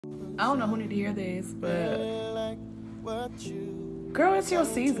I don't know who need to hear this, but girl, it's your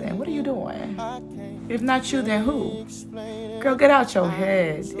season. What are you doing? If not you, then who? Girl, get out your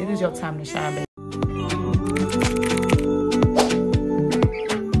head. It is your time to shine, baby.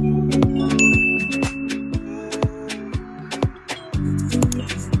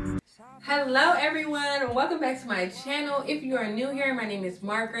 Hello everyone, and welcome back to my channel. If you are new here, my name is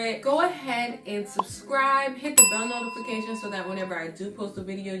Margaret. Go ahead and subscribe, hit the bell notification so that whenever I do post a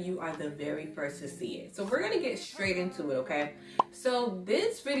video, you are the very first to see it. So we're gonna get straight into it, okay? So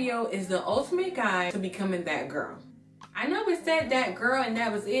this video is the ultimate guide to becoming that girl. I know it said that girl and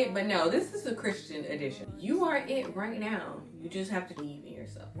that was it, but no, this is a Christian edition. You are it right now. You just have to believe in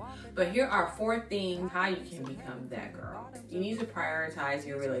yourself. But here are 4 things how you can become that girl. You need to prioritize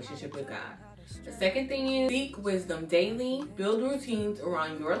your relationship with God. The second thing is seek wisdom daily, build routines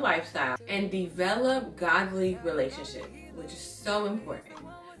around your lifestyle, and develop godly relationships, which is so important.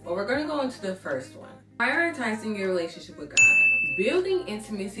 But we're going to go into the first one. Prioritizing your relationship with God. Building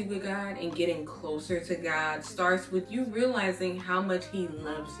intimacy with God and getting closer to God starts with you realizing how much He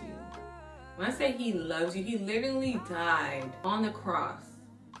loves you. When I say He loves you, He literally died on the cross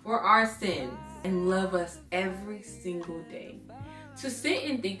for our sins and loves us every single day. To sit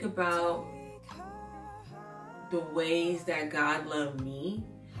and think about the ways that God loved me,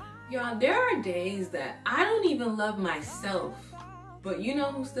 y'all, there are days that I don't even love myself, but you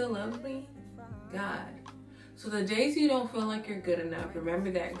know who still loves me? God. So the days you don't feel like you're good enough, remember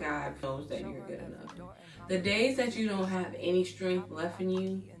that God knows that you're good enough. The days that you don't have any strength left in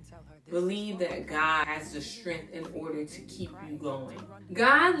you, believe that God has the strength in order to keep you going.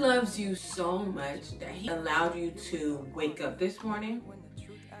 God loves you so much that He allowed you to wake up this morning,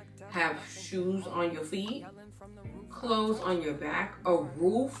 have shoes on your feet, clothes on your back, a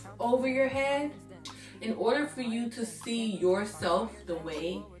roof over your head. In order for you to see yourself the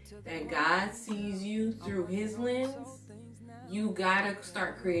way that God sees you through His lens, you gotta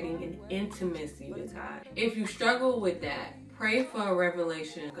start creating an intimacy with God. If you struggle with that, pray for a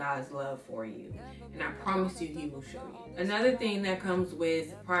revelation of God's love for you, and I promise you He will show you. Another thing that comes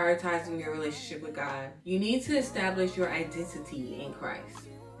with prioritizing your relationship with God, you need to establish your identity in Christ.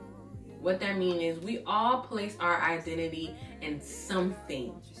 What that means is we all place our identity in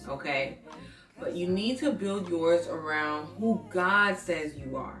something, okay? But you need to build yours around who God says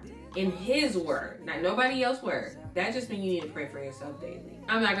you are in His word, not nobody else's word. That just means you need to pray for yourself daily.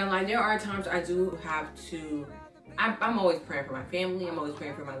 I'm not gonna lie, there are times I do have to, I'm always praying for my family, I'm always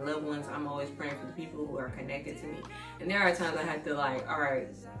praying for my loved ones, I'm always praying for the people who are connected to me. And there are times I have to like, all right,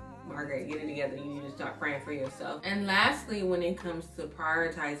 Margaret, get it together. You need to start praying for yourself. And lastly, when it comes to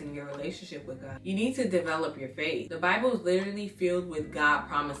prioritizing your relationship with God, you need to develop your faith. The Bible is literally filled with God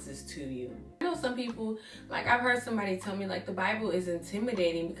promises to you. I know some people, like I've heard somebody tell me like the Bible is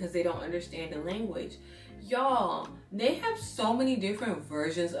intimidating because they don't understand the language. Y'all, they have so many different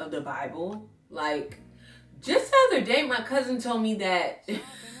versions of the Bible. Like just the other day, my cousin told me that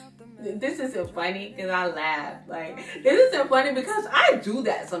this isn't funny because I laugh. Like, this isn't funny because I do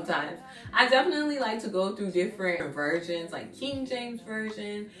that sometimes. I definitely like to go through different versions, like King James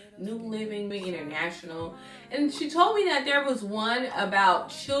Version, New Living, International. And she told me that there was one about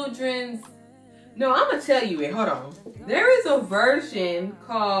children's. No, I'm going to tell you it. Hold on. There is a version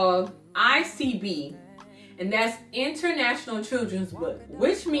called ICB, and that's International Children's Book,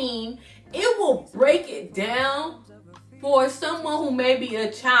 which means it will break it down for someone who may be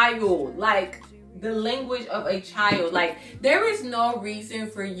a child, like the language of a child. Like there is no reason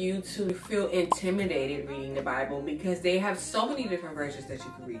for you to feel intimidated reading the Bible because they have so many different versions that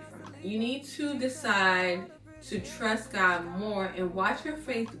you can read from. You need to decide to trust God more and watch your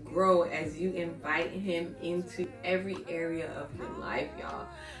faith grow as you invite Him into every area of your life, y'all.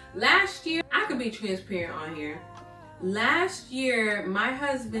 Last year, I could be transparent on here. Last year, my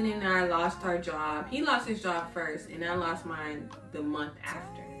husband and I lost our job. He lost his job first, and I lost mine the month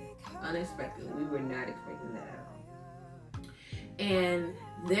after. Unexpectedly. We were not expecting that at all. And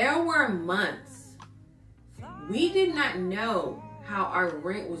there were months we did not know how our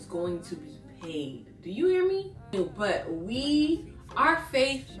rent was going to be paid. Do you hear me? But our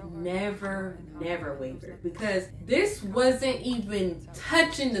faith never wavered because this wasn't even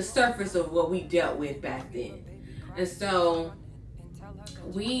touching the surface of what we dealt with back then. And so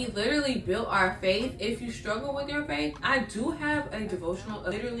we literally built our faith. If you struggle with your faith, I do have a devotional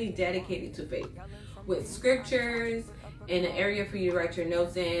literally dedicated to faith with scriptures and an area for you to write your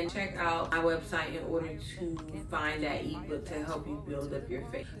notes in. Check out my website in order to find that ebook to help you build up your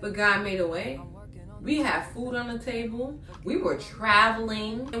faith. But God made a way. We had food on the table. We were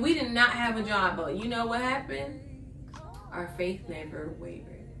traveling and we did not have a job. But you know what happened? Our faith never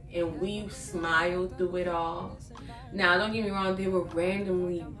wavered. and we smiled through it all. Now, don't get me wrong, there were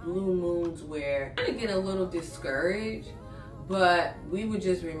randomly blue moons where I get a little discouraged, but we would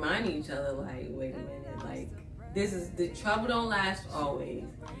just remind each other, like, wait a minute, like, this is, the trouble don't last always,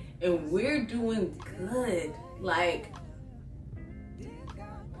 and we're doing good. Like,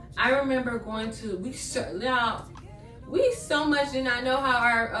 I remember going to, we so much did not know how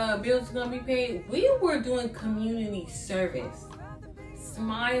our bills were gonna be paid. We were doing community service,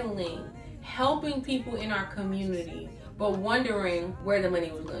 smiling, helping people in our community, but wondering where the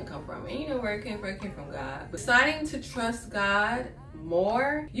money was gonna come from. And you know where it came from? It came from God. Deciding to trust God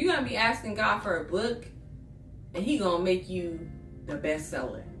more, you're gonna be asking God for a book, and He gonna make you the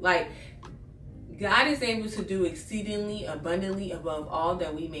bestseller. Like, God is able to do exceedingly abundantly above all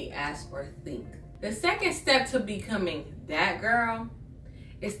that we may ask or think. The second step to becoming that girl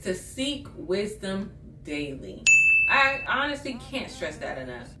is to seek wisdom daily. I honestly can't stress that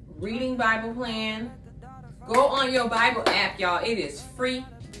enough. Reading Bible plan. Go on your Bible app, y'all. It is free.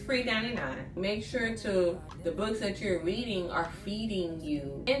 Free 99. Make sure the books that you're reading are feeding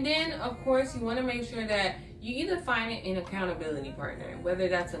you. And then, of course, you want to make sure that you either find an accountability partner, whether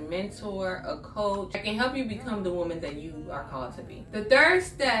that's a mentor, a coach, that can help you become the woman that you are called to be. The third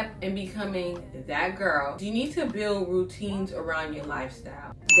step in becoming that girl, you need to build routines around your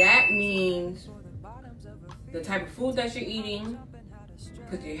lifestyle. That means the type of food that you're eating,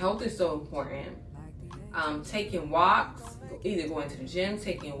 because your health is so important. Taking walks, either going to the gym,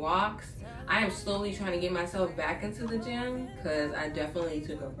 taking walks. I am slowly trying to get myself back into the gym because I definitely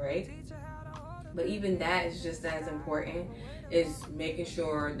took a break. But even that is just as important, is making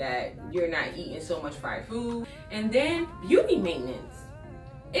sure that you're not eating so much fried food. And then beauty maintenance.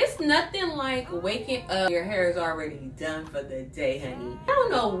 It's nothing like waking up, your hair is already done for the day, honey. I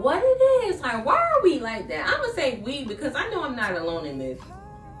don't know what it is. Like, why are we like that? I'm gonna say we because I know I'm not alone in this.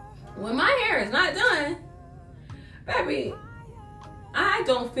 When my hair is not done, baby, I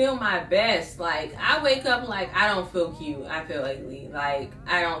don't feel my best. Like, I wake up like, I don't feel cute. I feel ugly. Like,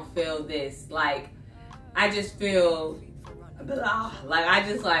 I don't feel this. Like, I just feel blah. Like, I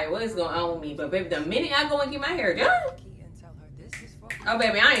just like, what is going on with me? But baby, the minute I go and get my hair done, oh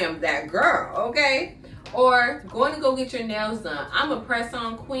baby, I am that girl, okay? Or going to go get your nails done. I'm a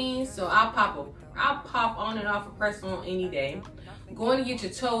press-on queen, so I'll pop on and off a press-on any day. Going to get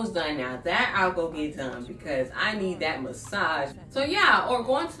your toes done now, that I'll go get done because I need that massage. So yeah, or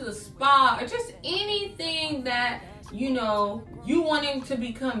going to the spa, or just anything that, you know, you wanting to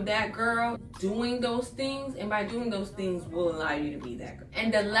become that girl, doing those things, and by doing those things will allow you to be that girl.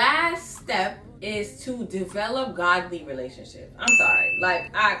 And the last step is to develop godly relationships. I'm sorry,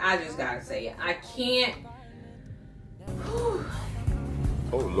 like, I just gotta say it. I can't. Whew.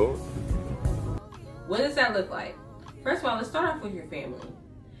 Oh Lord. What does that look like? First of all, let's start off with your family.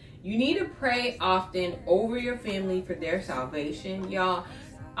 You need to pray often over your family for their salvation, y'all.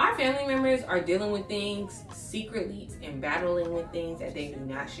 Our family members are dealing with things secretly and battling with things that they do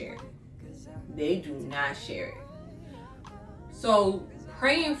not share. They do not share it. So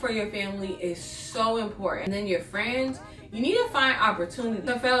praying for your family is so important. And then your friends, you need to find opportunity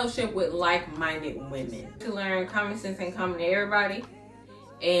to fellowship with like-minded women. To learn common sense ain't common to everybody.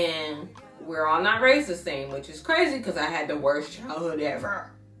 And we're all not raised the same, which is crazy because I had the worst childhood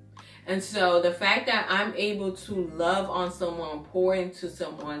ever. And so the fact that I'm able to love on someone, pour into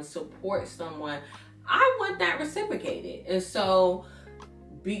someone, support someone, I want that reciprocated. And so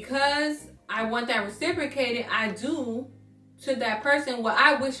because I want that reciprocated, I do to that person what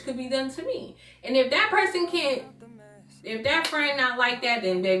I wish could be done to me. And if that person can't, if that friend not like that,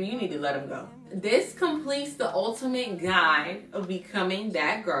 then baby, you need to let them go. This completes the ultimate guide of becoming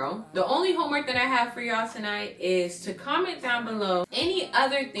that girl. The only homework that I have for y'all tonight is to comment down below any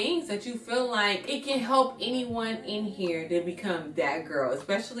other things that you feel like it can help anyone in here to become that girl,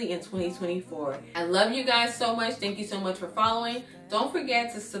 especially in 2024. I love you guys so much. Thank you so much for following. Don't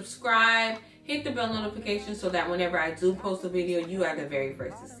forget to subscribe, hit the bell notification so that whenever I do post a video, you are the very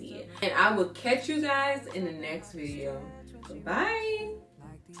first to see it. And I will catch you guys in the next video. Bye.